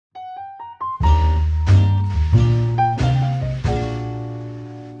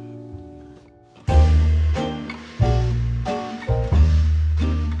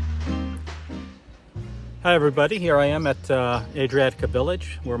Hi everybody, here I am at Adriatica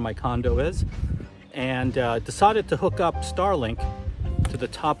Village where my condo is, and decided to hook up Starlink to the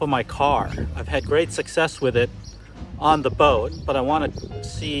top of my car. I've had great success with it on the boat, but I want to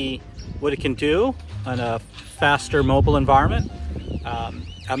see what it can do on a faster mobile environment.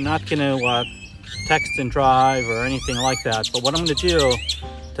 I'm not going to text and drive or anything like that, but what I'm going to do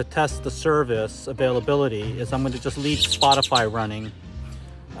to test the service availability is I'm going to just leave Spotify running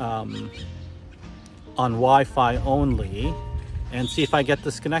on Wi-Fi only and see if I get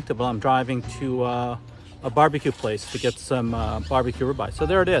disconnected while I'm driving to a barbecue place to get some barbecue ribeye. So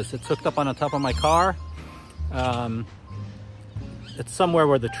there it is. It's hooked up on the top of my car. It's somewhere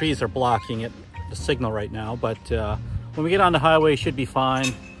where the trees are blocking it, the signal right now, but when we get on the highway, it should be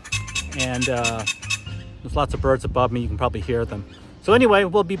fine. And there's lots of birds above me. You can probably hear them. So anyway,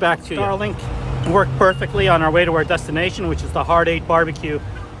 we'll be back to you. Starlink worked perfectly on our way to our destination, which is the Hard Eight BBQ.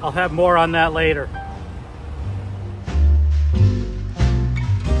 I'll have more on that later.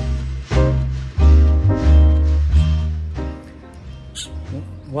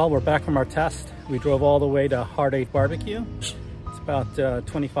 Well, we're back from our test. We drove all the way to Hard Eight BBQ. It's about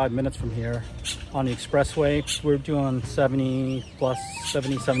 25 minutes from here on the expressway. We're doing 70,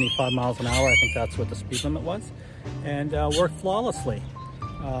 75 miles an hour. I think that's what the speed limit was. And worked flawlessly.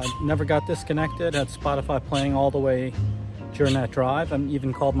 Never got disconnected. Had Spotify playing all the way during that drive. I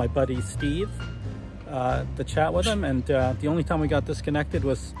even called my buddy Steve to chat with him. And the only time we got disconnected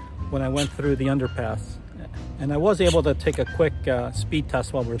was when I went through the underpass. And I was able to take a quick speed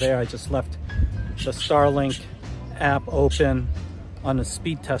test while we're there. I just left the Starlink app open on the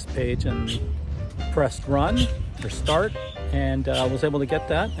speed test page and pressed run or start, and I was able to get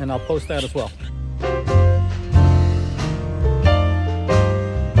that, and I'll post that as well.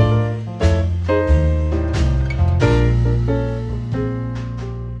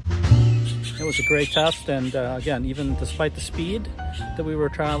 It was a great test, and again, even despite the speed that we were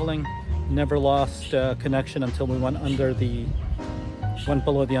traveling, never lost connection until we went below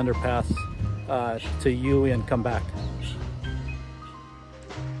the underpass to Yui and come back.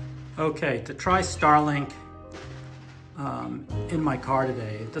 Okay, to try Starlink in my car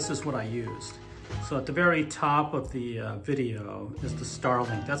today, this is what I used. So at the very top of the video is the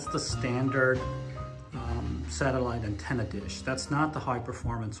Starlink. That's the standard satellite antenna dish. That's not the high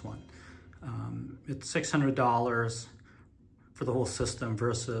performance one. It's $600 for the whole system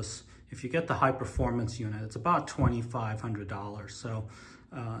versus if you get the high performance unit, it's about $2,500. So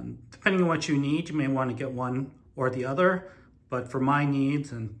depending on what you need, you may want to get one or the other. But for my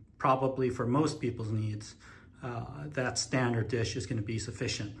needs, and probably for most people's needs, that standard dish is going to be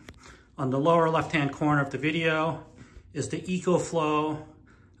sufficient. On the lower left-hand corner of the video is the EcoFlow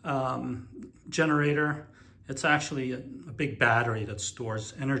generator. It's actually a big battery that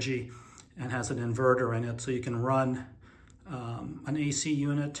stores energy and has an inverter in it, so you can run an AC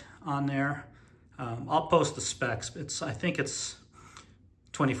unit on there. I'll post the specs. I think it's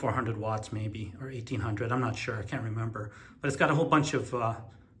 2,400 watts maybe, or 1,800, I'm not sure, I can't remember. But it's got a whole bunch of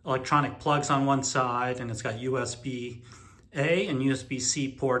electronic plugs on one side, and it's got USB-A and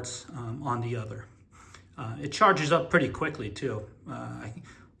USB-C ports on the other. It charges up pretty quickly too.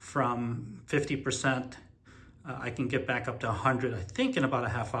 From 50%, I can get back up to 100, I think in about a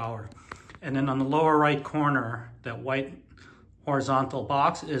half hour. And then on the lower right corner, that white horizontal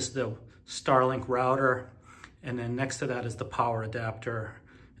box is the Starlink router, and then next to that is the power adapter,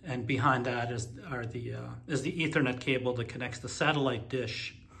 and behind that is the Ethernet cable that connects the satellite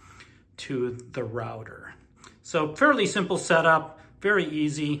dish to the router. So fairly simple setup, very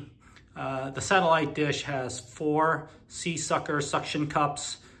easy. The satellite dish has 4 Seersucker suction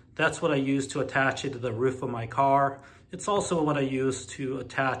cups. That's what I use to attach it to the roof of my car. It's also what I use to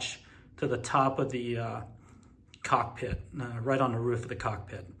attach to the top of the cockpit, right on the roof of the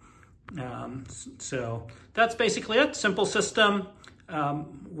cockpit. So that's basically it. Simple system,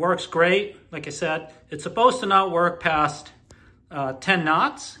 works great. Like I said, it's supposed to not work past 10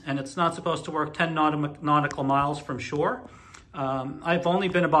 knots, and it's not supposed to work 10 nautical miles from shore. I've only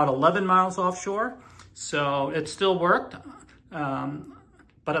been about 11 miles offshore, so it still worked.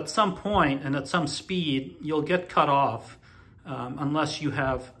 But at some point and at some speed, you'll get cut off unless you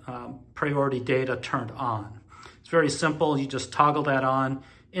have priority data turned on. It's very simple. You just toggle that on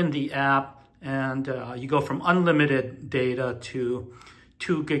in the app, and you go from unlimited data to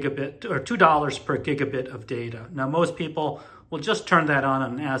 $2 per gigabit of data. Now, most people will just turn that on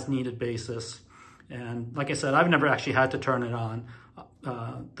an as-needed basis. And like I said, I've never actually had to turn it on.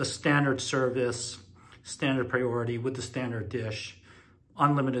 The standard service, standard priority with the standard dish,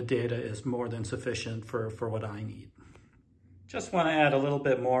 unlimited data is more than sufficient for what I need. Just want to add a little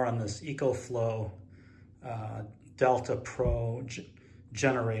bit more on this EcoFlow Delta Pro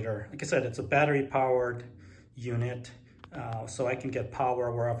generator. Like I said, it's a battery powered unit, so I can get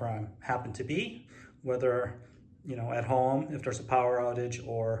power wherever I happen to be, whether, you know, at home if there's a power outage,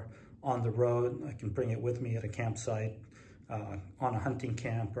 or on the road. I can bring it with me at a campsite, on a hunting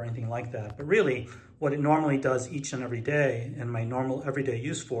camp or anything like that. But really what it normally does each and every day, and my normal everyday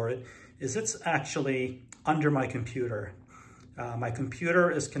use for it, is it's actually under my computer. My computer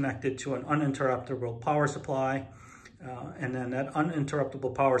is connected to an uninterruptible power supply, and then that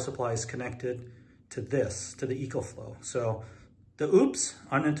uninterruptible power supply is connected to this, to the EcoFlow. So the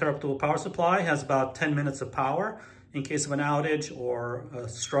uninterruptible power supply has about 10 minutes of power in case of an outage or a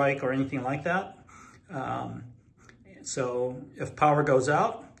strike or anything like that. So if power goes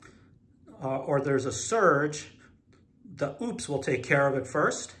out or there's a surge, the will take care of it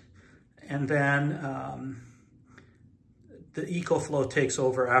first, and then the EcoFlow takes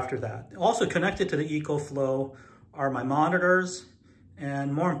over after that. Also connected to the EcoFlow are my monitors,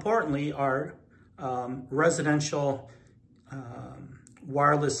 and more importantly, our residential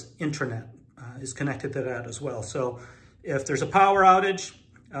wireless internet is connected to that as well. So if there's a power outage,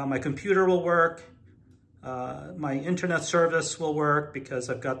 my computer will work, my internet service will work because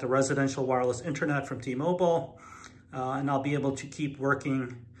I've got the residential wireless internet from T-Mobile, and I'll be able to keep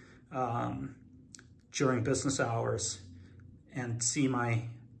working during business hours and see my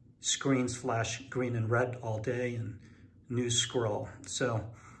screens flash green and red all day and news scroll. So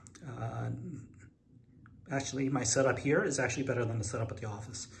actually my setup here is actually better than the setup at the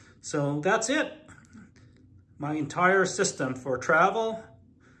office. So that's it. My entire system for travel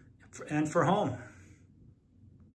and for home.